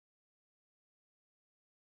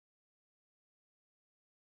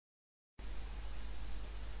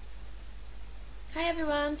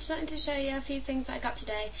everyone, just wanted to show you a few things that I got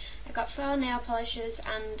today. I got 4 nail polishes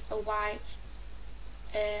and a white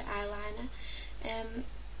eyeliner.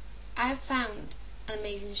 I've found an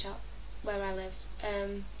amazing shop where I live.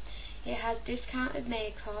 It has discounted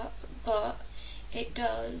makeup, but it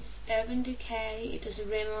does Urban Decay, it does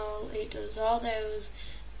Rimmel, it does all those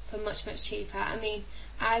for much cheaper. I mean,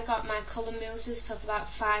 I got my colour mousses for about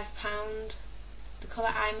 £5, the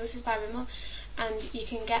colour eye mousses by Rimmel, and you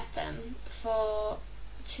can get them for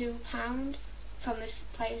 £2 from this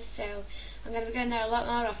place, so I'm going to be going there a lot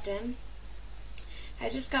more often. I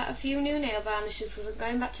just got a few new nail varnishes because I'm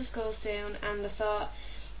going back to school soon, and I thought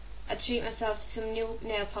I'd treat myself to some new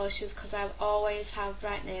nail polishes because I always have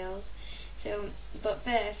bright nails. So, but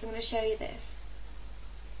first I'm going to show you this.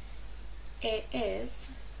 It is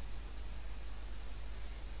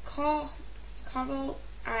Coral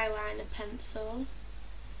eyeliner pencil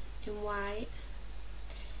in white.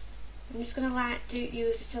 I'm just going to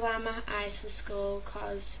use it to line my eyes for school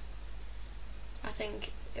because I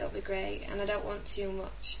think it'll be great and I don't want too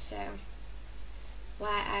much. So,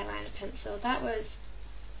 white eyeliner pencil, that was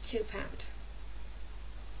 £2.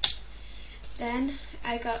 Then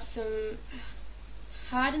I got some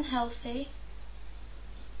Hard and Healthy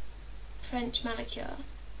French manicure.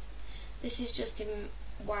 This is just in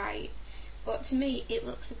white, but to me it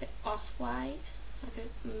looks a bit off-white, like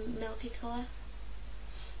a milky colour.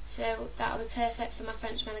 So that'll be perfect for my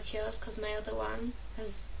French manicures because my other one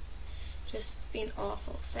has just been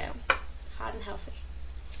awful. So, Hard and Healthy.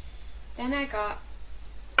 Then I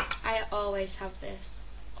always have this,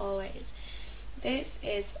 always. This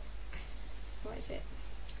is, what is it?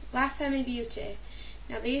 La Femme Beauty.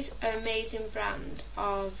 Now these are an amazing brand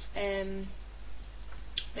of nail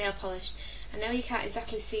polish. I know you can't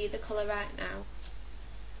exactly see the colour right now,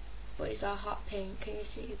 but it's all hot pink. Can you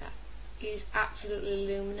see that? It is absolutely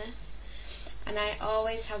luminous, and I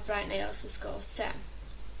always have bright nails for school, so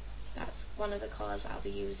that's one of the colours I'll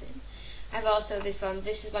be using. I've also this one.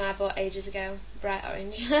 This is one I bought ages ago, bright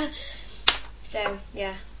orange. So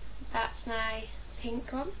yeah, that's my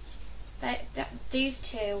pink one. These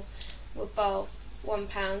two were both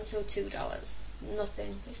 £1, so $2.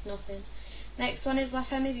 Nothing. It's nothing. Next one is La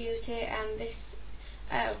Femme Beauty, and this,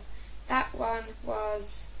 that one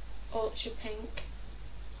was ultra pink.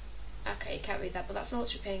 Okay, you can't read that, but that's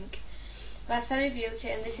ultra pink. La Femme Beauty,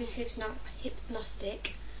 and this is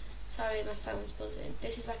Hypnostic. Sorry, my phone's buzzing.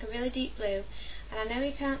 This is like a really deep blue, and I know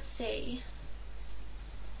you can't see.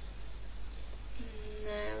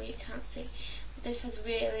 No, you can't see. This has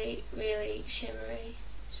really shimmery.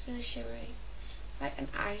 It's really shimmery, like an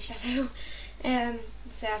eyeshadow.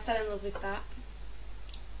 So I fell in love with that.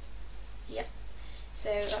 Yep. So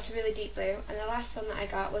that's a really deep blue. And the last one that I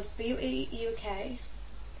got was Beauty UK.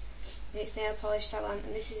 And it's nail polish salon,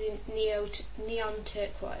 and this is in neon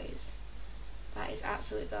turquoise. That is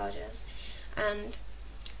absolutely gorgeous. And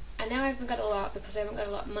I know I haven't got a lot because I haven't got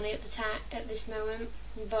a lot of money at this moment,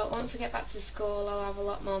 but once I get back to school I'll have a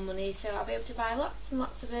lot more money, so I'll be able to buy lots and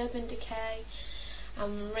lots of Urban Decay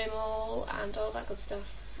and Rimmel and all that good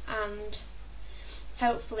stuff, and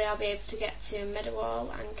hopefully I'll be able to get to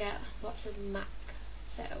Meadowall and get lots of MAC,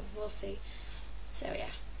 so we'll see. So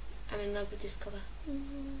yeah, I'm in love with this colour.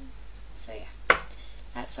 So yeah,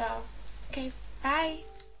 that's all. Okay, bye!